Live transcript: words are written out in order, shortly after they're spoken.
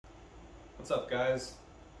What's up, guys?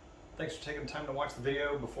 Thanks for taking the time to watch the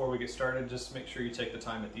video. Before we get started, just make sure you take the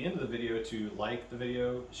time at the end of the video to like the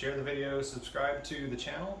video, share the video, subscribe to the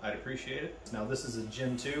channel. I'd appreciate it. Now this is a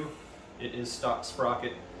Gen 2. It is stock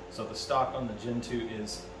Sprocket. So the stock on the Gen 2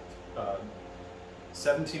 is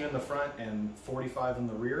 17 in the front and 45 in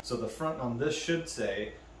the rear. So the front on this should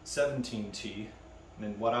say 17T, and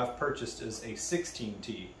then what I've purchased is a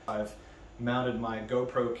 16T. I've mounted my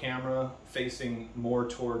GoPro camera facing more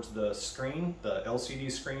towards the screen, the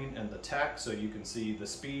LCD screen and the tach, so you can see the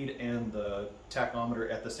speed and the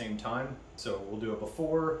tachometer at the same time. So we'll do a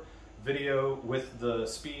before video with the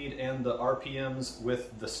speed and the RPMs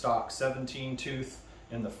with the stock 17 tooth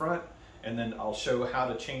in the front, and then I'll show how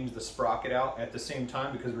to change the sprocket out at the same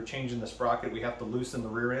time. Because we're changing the sprocket, we have to loosen the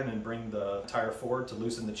rear end and bring the tire forward to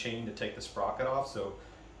loosen the chain to take the sprocket off. So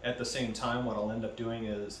at the same time, what I'll end up doing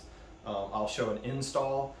is I'll show an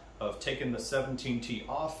install of taking the 17T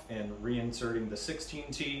off and reinserting the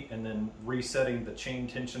 16T and then resetting the chain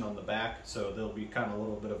tension on the back. So there'll be kind of a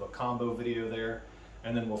little bit of a combo video there.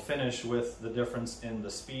 And then we'll finish with the difference in the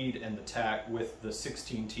speed and the tach with the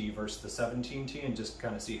 16T versus the 17T and just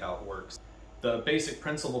kind of see how it works. The basic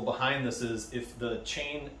principle behind this is if the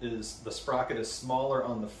sprocket is smaller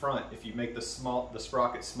on the front, if you make the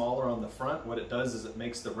sprocket smaller on the front, what it does is it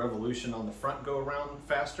makes the revolution on the front go around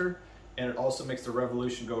faster, and it also makes the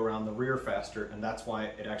revolution go around the rear faster, and that's why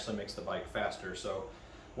it actually makes the bike faster. So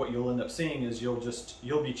what you'll end up seeing is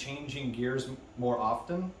you'll be changing gears more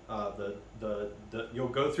often. You'll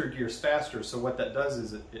go through gears faster. So what that does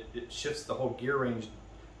is it shifts the whole gear range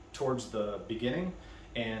towards the beginning,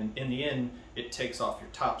 and in the end it takes off your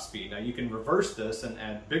top speed. Now you can reverse this and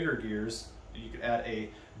add bigger gears. You could add a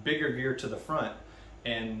bigger gear to the front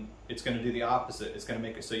and it's going to do the opposite. It's going to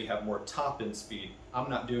make it so you have more top end speed. I'm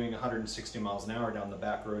not doing 160 miles an hour down the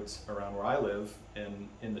back roads around where I live, and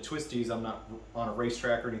in the twisties I'm not on a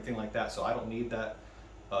racetrack or anything like that, so I don't need that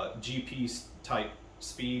GP type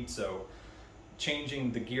speed. So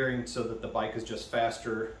changing the gearing so that the bike is just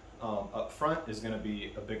faster up front is going to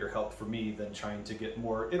be a bigger help for me than trying to get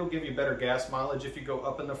more. It'll give you better gas mileage if you go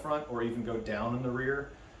up in the front or even go down in the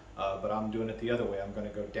rear, but I'm doing it the other way. I'm going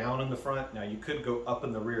to go down in the front. Now you could go up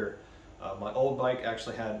in the rear. My old bike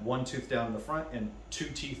actually had one tooth down in the front and two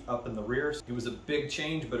teeth up in the rear. It was a big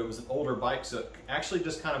change, but it was an older bike, so it actually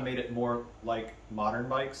just kind of made it more like modern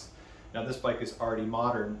bikes. Now this bike is already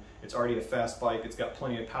modern. It's already a fast bike. It's got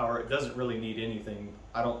plenty of power. It doesn't really need anything.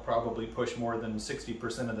 I don't probably push more than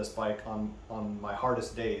 60% of this bike on my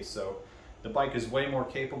hardest days. So the bike is way more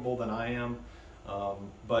capable than I am.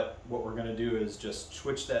 But what we're gonna do is just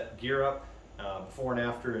switch that gear up before and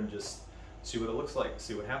after and just see what it looks like,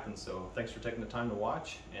 see what happens. So thanks for taking the time to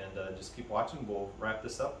watch, and just keep watching. We'll wrap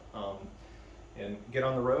this up and get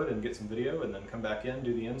on the road and get some video, and then come back in,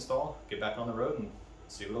 do the install, get back on the road and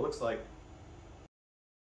see what it looks like.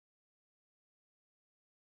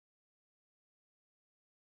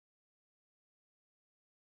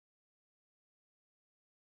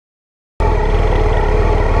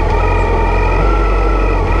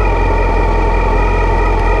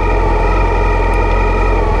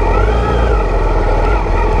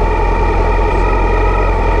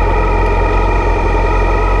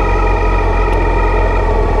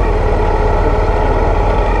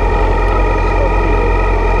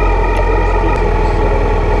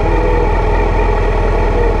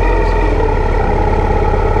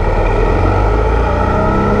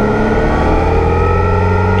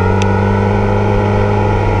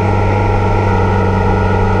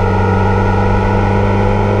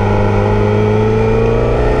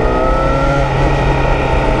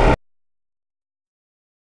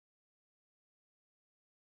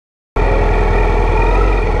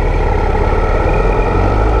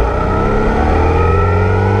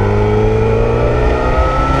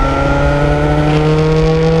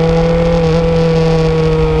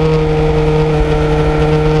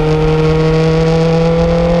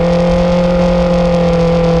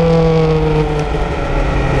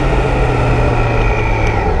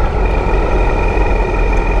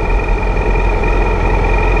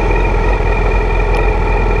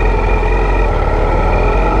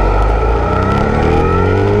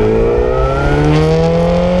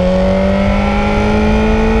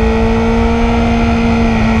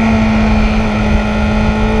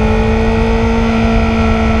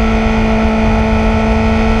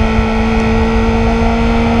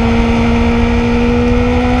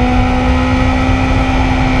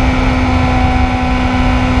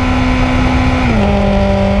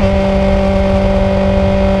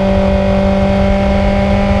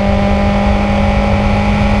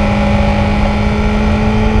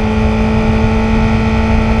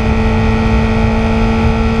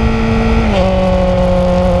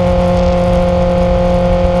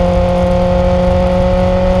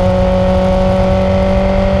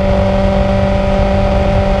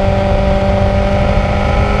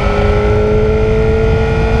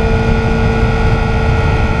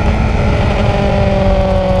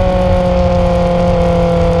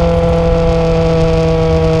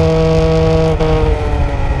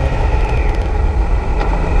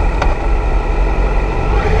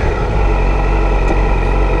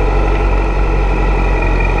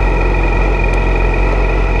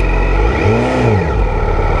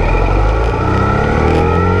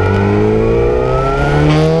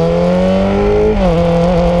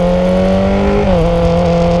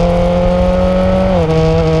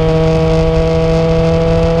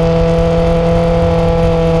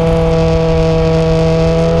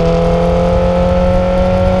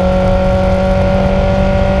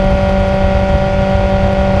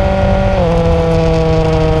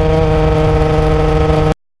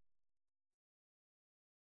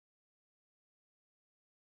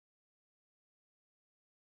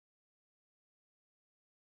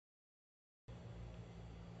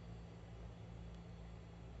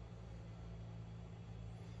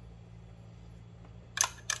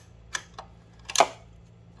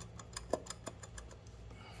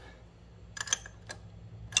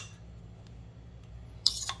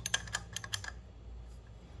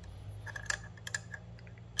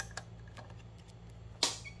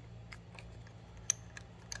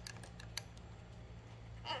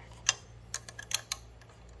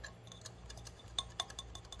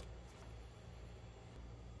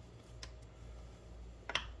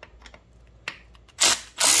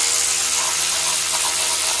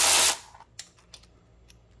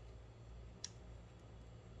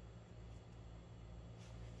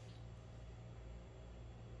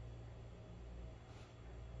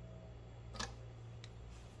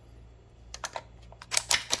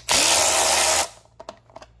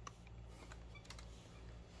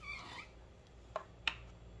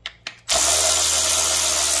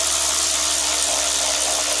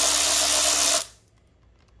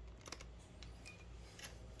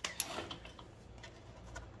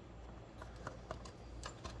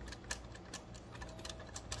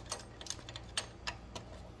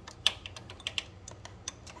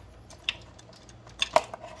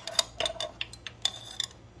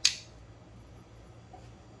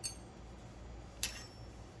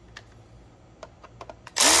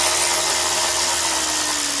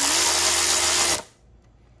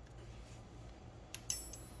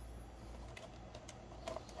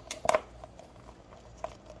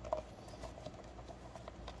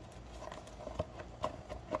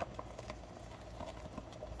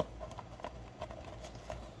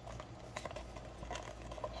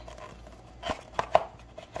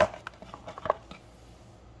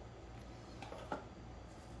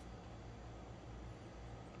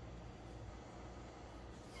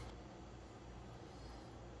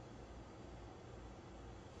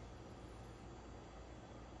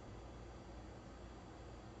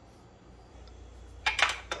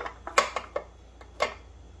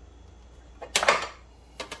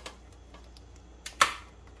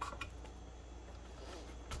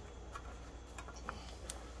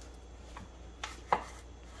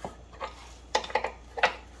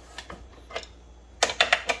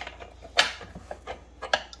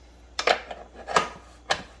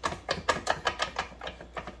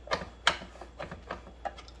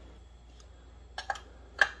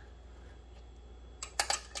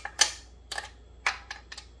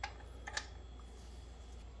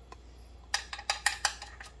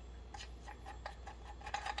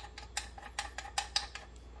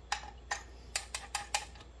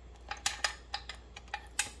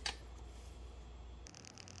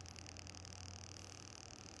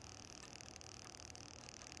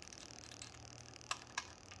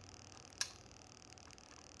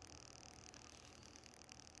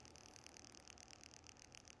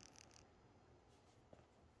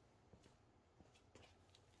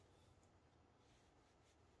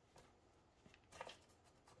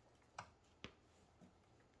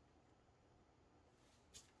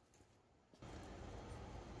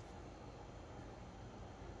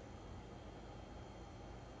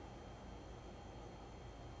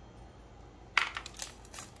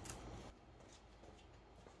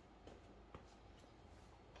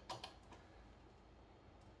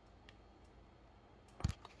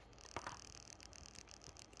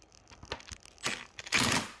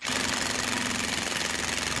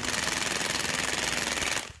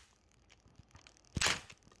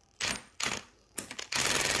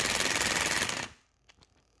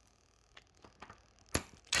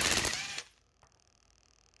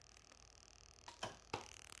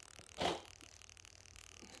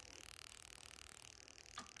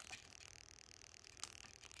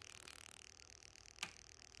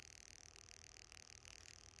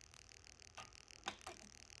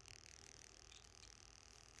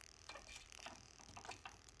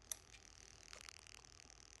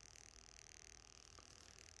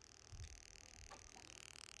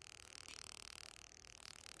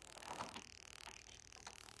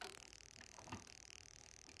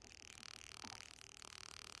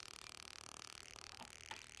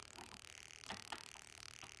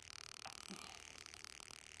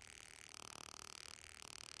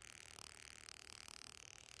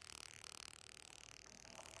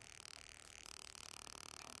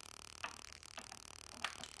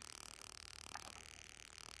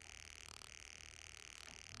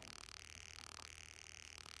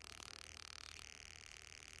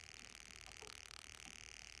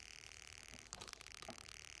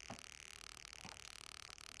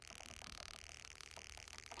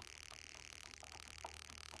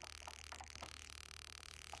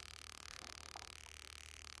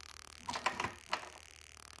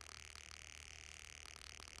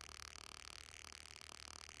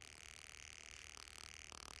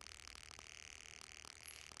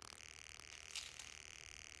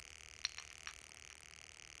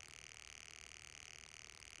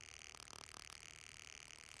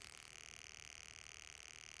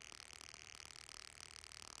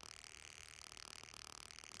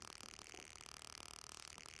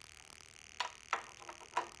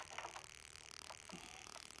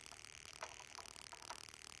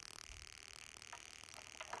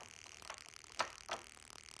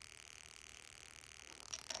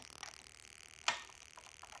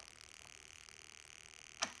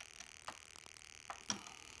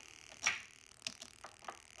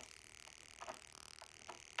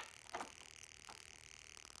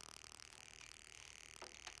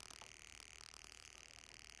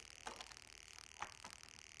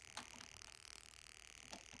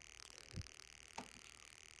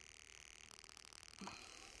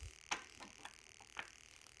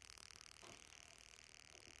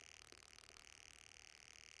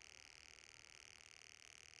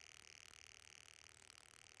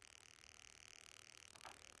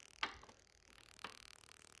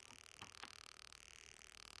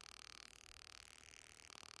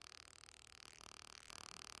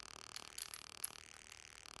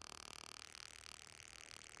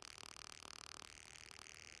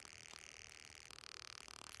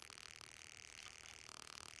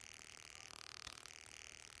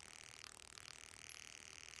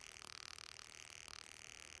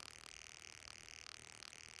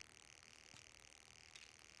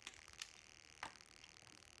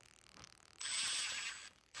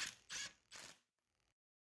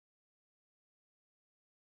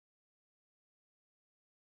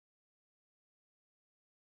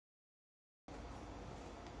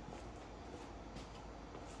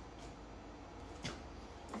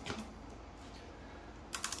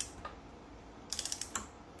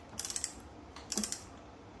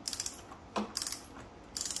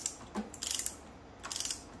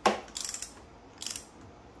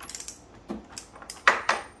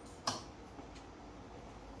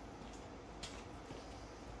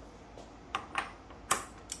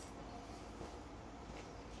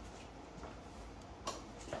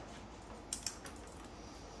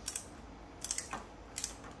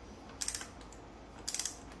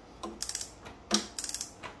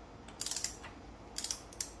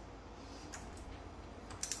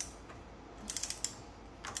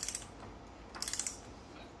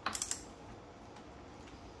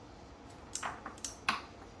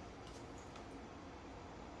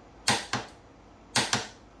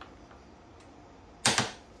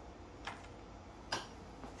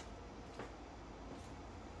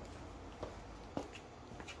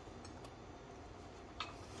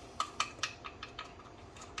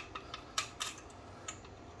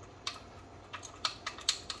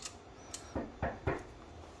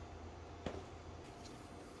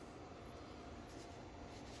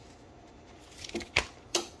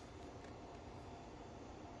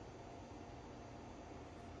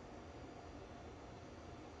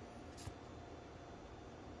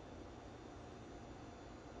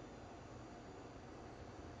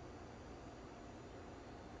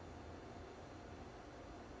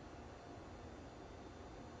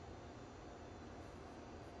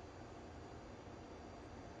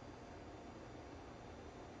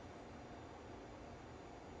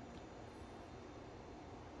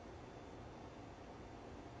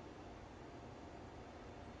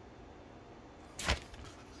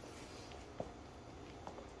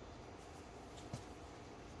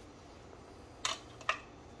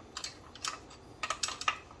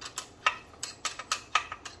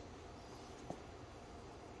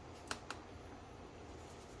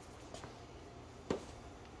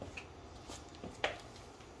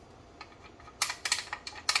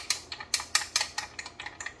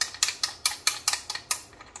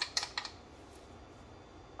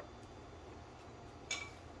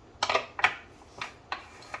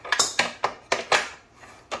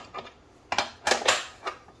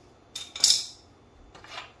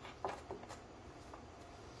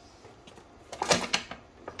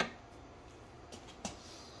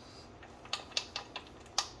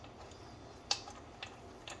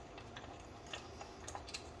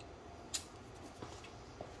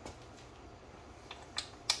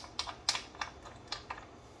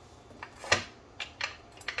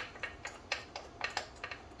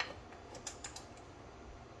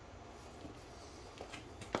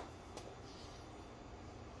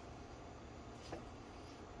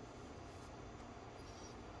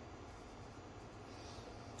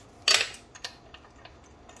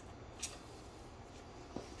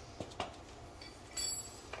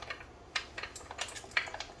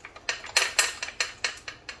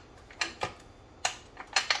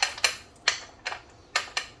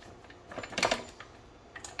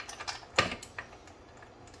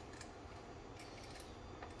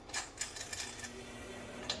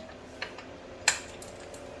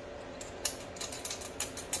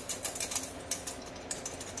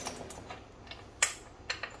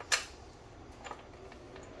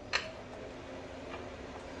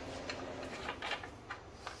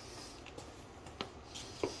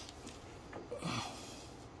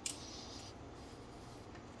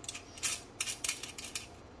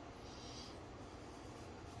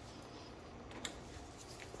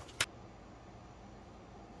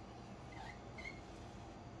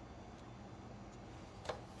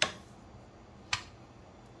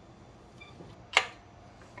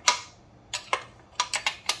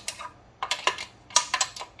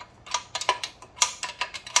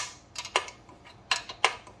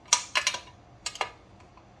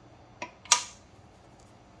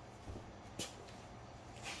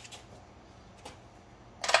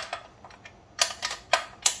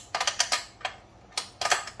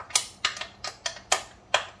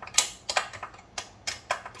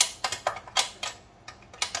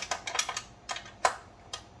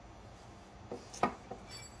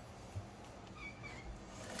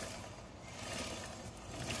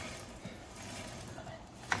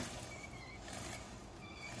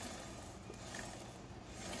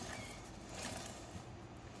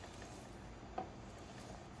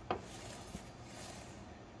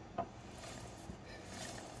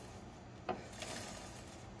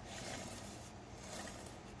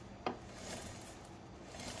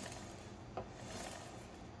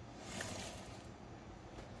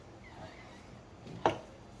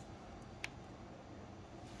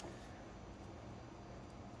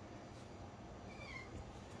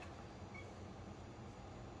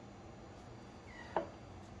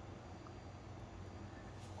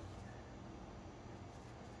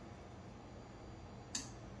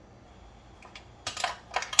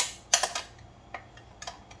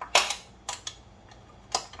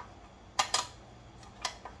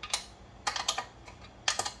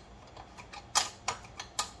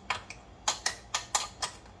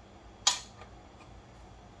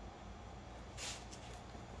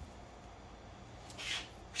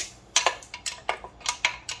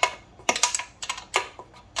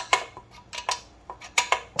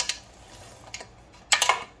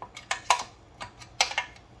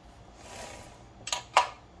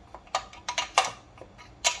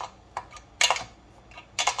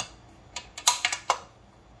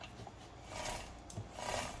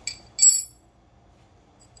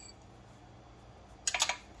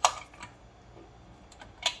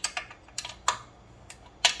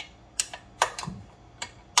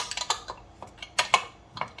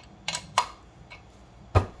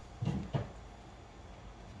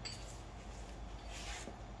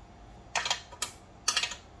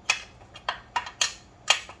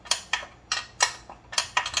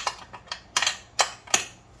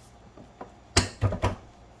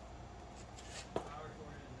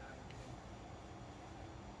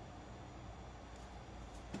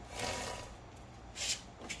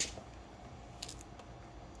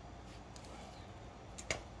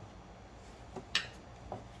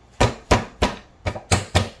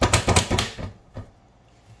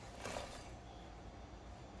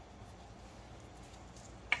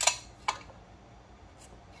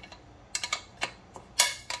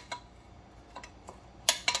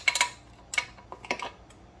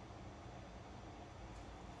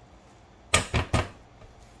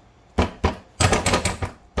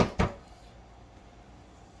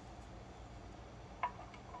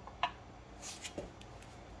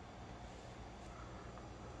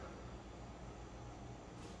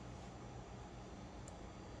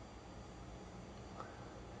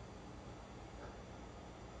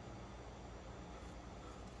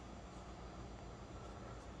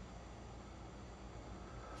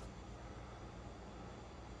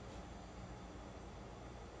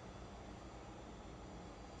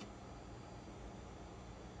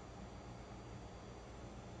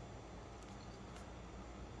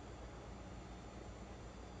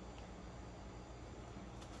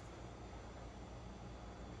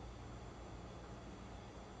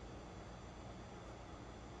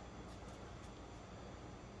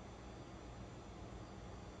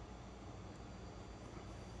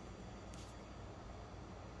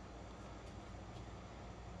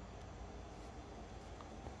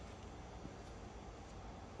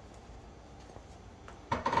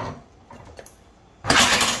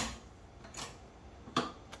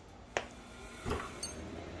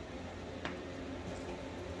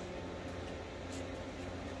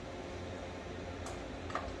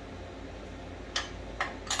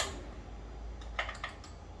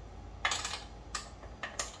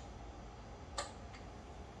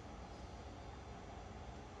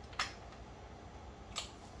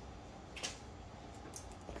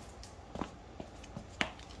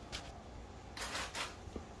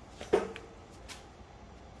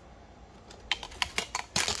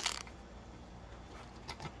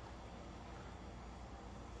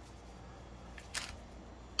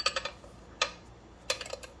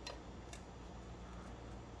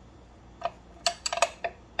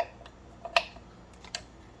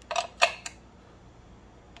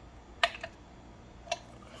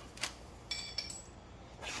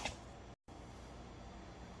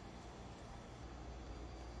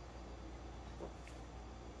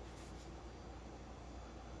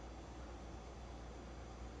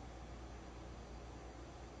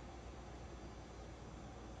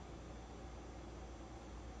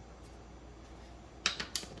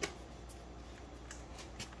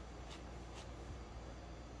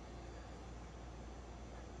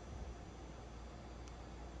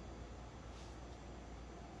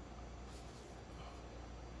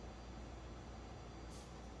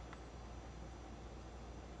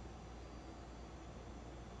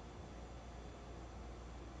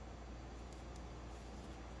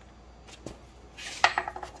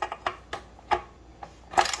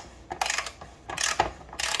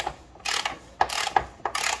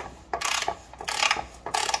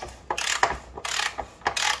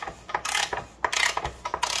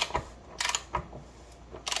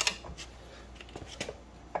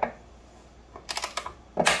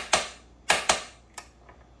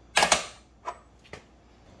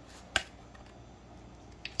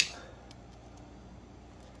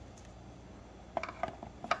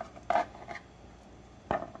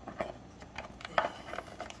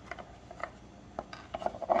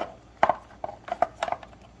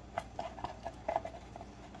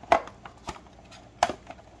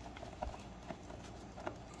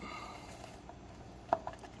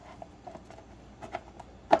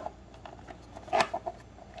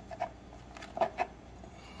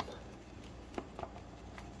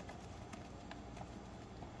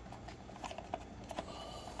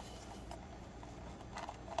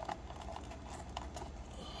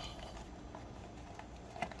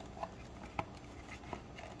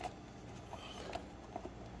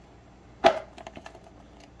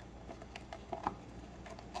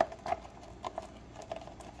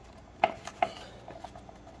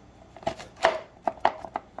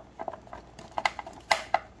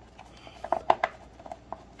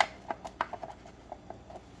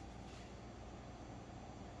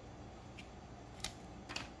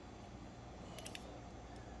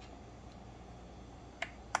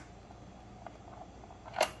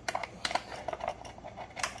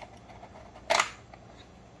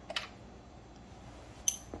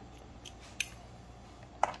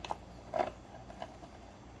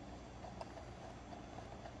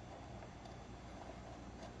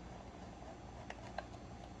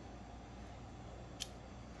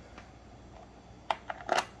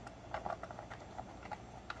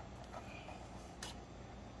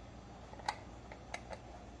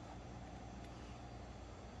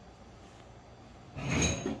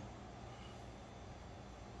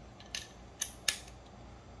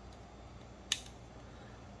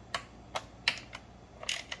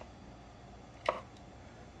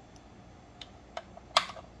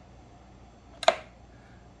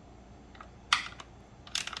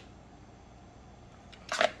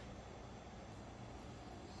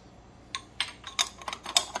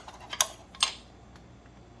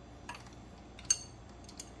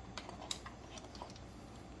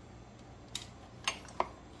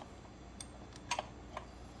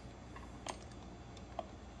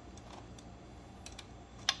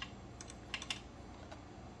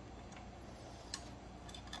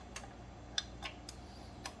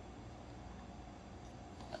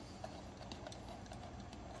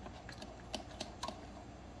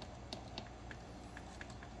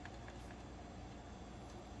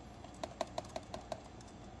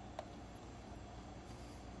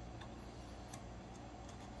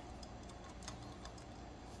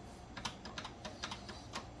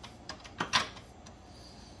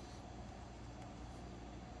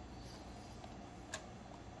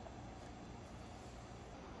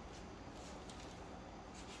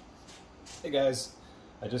 Hey guys,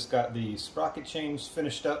 I just got the sprocket change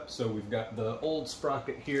finished up. So we've got the old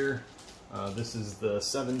sprocket here. This is the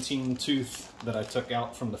 17 tooth that I took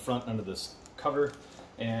out from the front under this cover.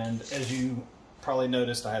 And as you probably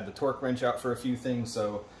noticed, I had the torque wrench out for a few things.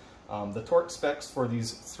 So the torque specs for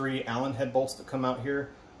these 3 Allen head bolts that come out here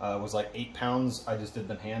was like 8 pounds. I just did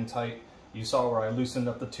them hand tight. You saw where I loosened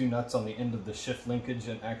up the 2 nuts on the end of the shift linkage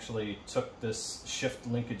and actually took this shift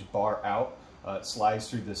linkage bar out. It slides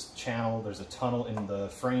through this channel. There's a tunnel in the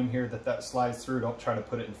frame here that slides through. Don't try to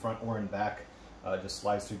put it in front or in back. It just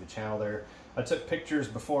slides through the channel there. I took pictures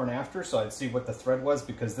before and after so I'd see what the thread was,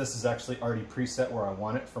 because this is actually already preset where I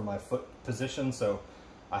want it for my foot position. So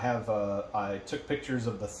I took pictures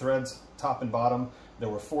of the threads top and bottom. There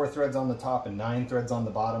were 4 threads on the top and 9 threads on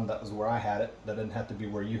the bottom. That was where I had it. That didn't have to be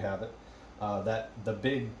where you have it. The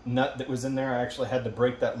big nut that was in there, I actually had to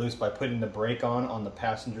break that loose by putting the brake on the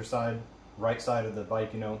passenger side, right side of the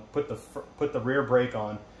bike. You know, put the rear brake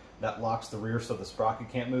on. That locks the rear so the sprocket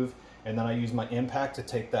can't move. And then I used my impact to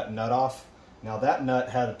take that nut off. Now that nut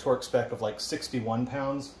had a torque spec of like 61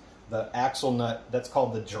 pounds. The axle nut, that's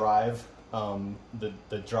called the drive,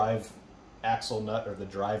 the drive axle nut or the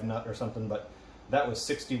drive nut or something, but that was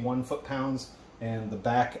 61 foot-pounds. And the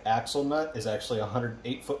back axle nut is actually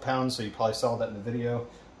 108 foot-pounds, so you probably saw that in the video.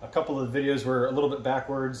 A couple of the videos were a little bit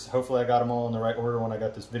backwards. Hopefully I got them all in the right order when I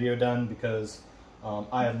got this video done, because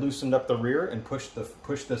I had loosened up the rear and pushed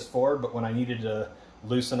this forward, but when I needed to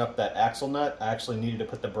loosen up that axle nut, I actually needed to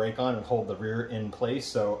put the brake on and hold the rear in place,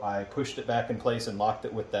 so I pushed it back in place and locked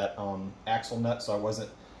it with that axle nut, so I wasn't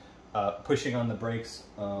pushing on the brakes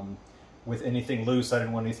with anything loose. I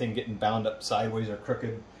didn't want anything getting bound up sideways or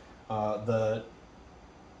crooked.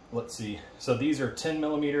 Let's see, so these are 10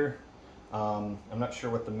 millimeter. I'm not sure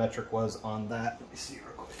what the metric was on that. Let me see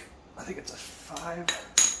real quick. I think it's a 5.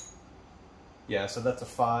 Yeah, so that's a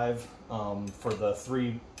 5 for the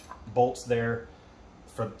 3 bolts there.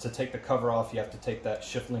 To take the cover off, you have to take that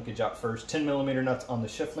shift linkage out first. 10 millimeter nuts on the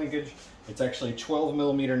shift linkage. It's actually 12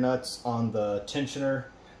 millimeter nuts on the tensioner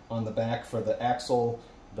on the back for the axle.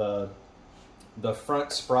 The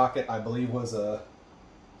front sprocket, I believe, was a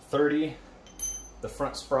 30. The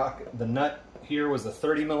front sprocket, the nut here was a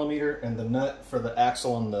 30 millimeter, and the nut for the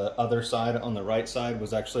axle on the other side, on the right side,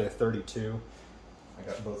 was actually a 32. I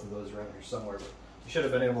got both of those around here somewhere, but you should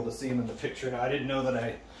have been able to see them in the picture. Now, I didn't know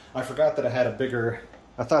that I forgot that I had a bigger,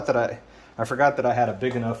 I forgot that I had a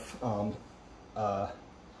big enough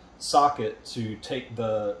socket to take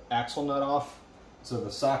the axle nut off. So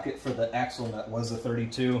the socket for the axle nut was a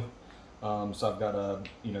 32. So I've got a,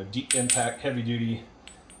 you know, deep impact, heavy duty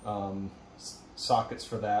sockets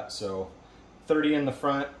for that. So 30 in the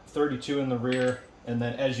front, 32 in the rear, and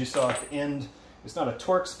then as you saw at the end, it's not a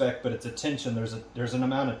torque spec, but it's a tension. There's an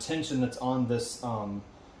amount of tension that's on this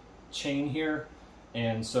chain here,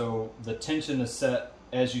 and so the tension is set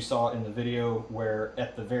as you saw in the video, where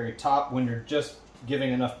at the very top, when you're just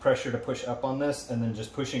giving enough pressure to push up on this and then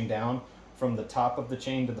just pushing down from the top of the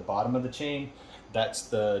chain to the bottom of the chain, that's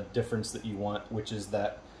the difference that you want, which is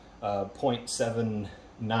that 0.79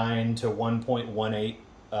 to 1.18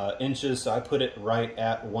 inches. So I put it right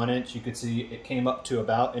at 1 inch. You could see it came up to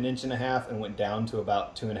about 1.5 inches and went down to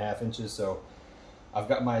about 2.5 inches. So I've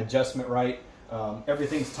got my adjustment right.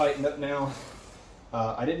 Everything's tightened up now.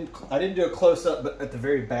 I didn't do a close-up, but at the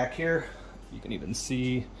very back here, you can even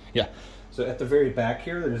see, yeah. So at the very back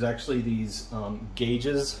here, there's actually these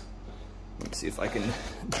gauges. Let's see if I can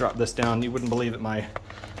drop this down. You wouldn't believe it. My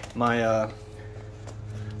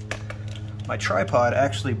tripod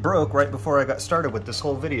actually broke right before I got started with this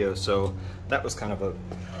whole video, so that was kind of a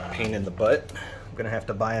pain in the butt. I'm gonna have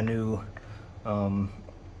to buy a new.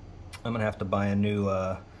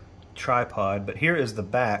 Tripod, but here is the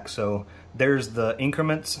back. So there's the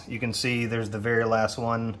increments. You can see there's the very last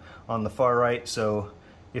one on the far right. So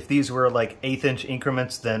if these were like 1/8 inch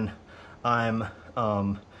increments, then I'm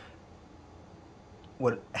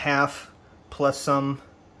half plus some,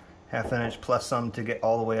 1/2 inch plus some to get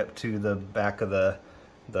all the way up to the back of the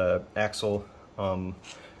axle,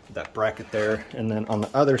 that bracket there. And then on the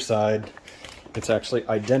other side, it's actually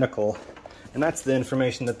identical, and that's the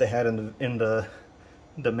information that they had in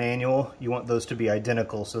the manual. You want those to be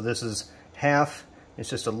identical. So this is half, it's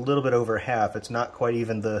just a little bit over half. It's not quite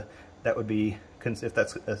even that would be, if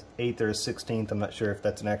that's an 1/8 or a 1/16, I'm not sure if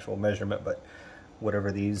that's an actual measurement, but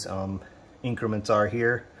whatever these increments are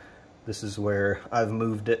here, this is where I've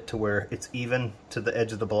moved it to where it's even to the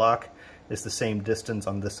edge of the block. It's the same distance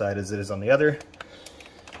on this side as it is on the other.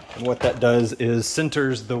 And what that does is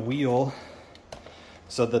centers the wheel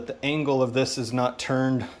so that the angle of this is not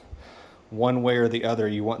turned one way or the other.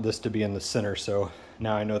 You want this to be in the center. So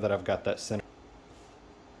Now I know that I've got that center.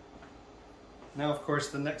 Now, of course,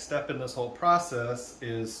 the next step in this whole process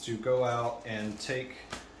is to go out and take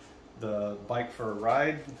the bike for a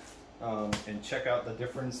ride and check out the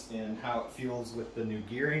difference in how it feels with the new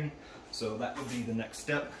gearing. So that would be the next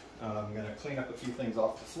step. I'm going to clean up a few things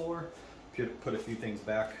off the floor, put a few things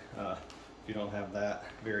back if you don't have that,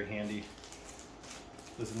 very handy.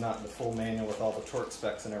 This is not the full manual with all the torque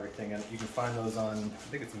specs and everything, and you can find those on, I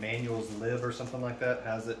think it's Manuals Live or something like that,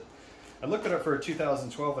 has it. I looked it up for a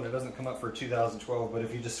 2012 and it doesn't come up for a 2012, but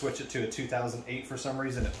if you just switch it to a 2008 for some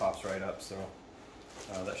reason, it pops right up, so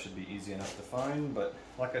that should be easy enough to find. But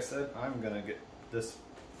like I said, I'm gonna get this,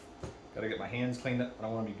 gotta get my hands cleaned up. I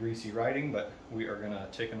don't want to be greasy riding, but we are gonna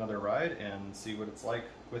take another ride and see what it's like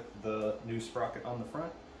with the new sprocket on the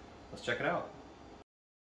front. Let's check it out.